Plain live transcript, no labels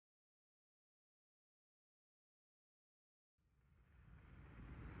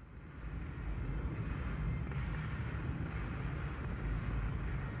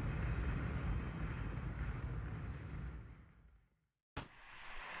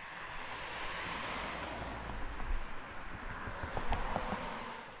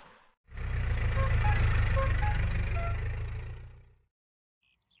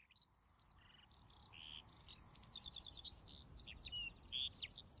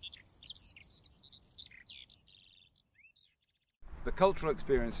The Cultural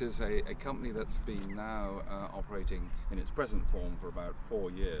Experience is a company that's been now operating in its present form for about 4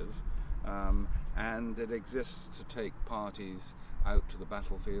 years, and it exists to take parties out to the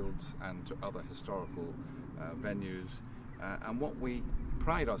battlefields and to other historical venues, and what we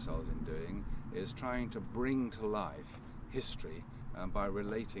pride ourselves in doing is trying to bring to life history by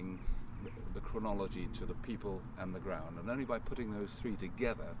relating the chronology to the people and the ground, and only by putting those three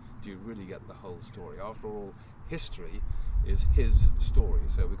together do you really get the whole story. After all, history is his story,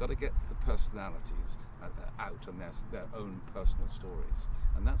 so we've got to get the personalities out and their own personal stories,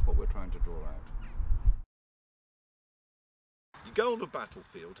 and that's what we're trying to draw out. You go on a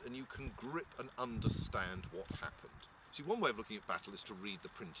battlefield and you can grip and understand what happened. See, one way of looking at battle is to read the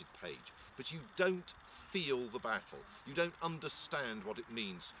printed page, but you don't feel the battle. You don't understand what it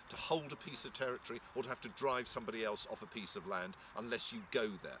means to hold a piece of territory or to have to drive somebody else off a piece of land unless you go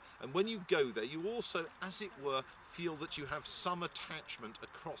there. And when you go there, you also, as it were, feel that you have some attachment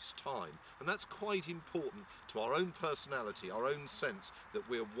across time. And that's quite important to our own personality, our own sense that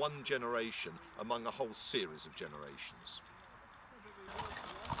we're one generation among a whole series of generations.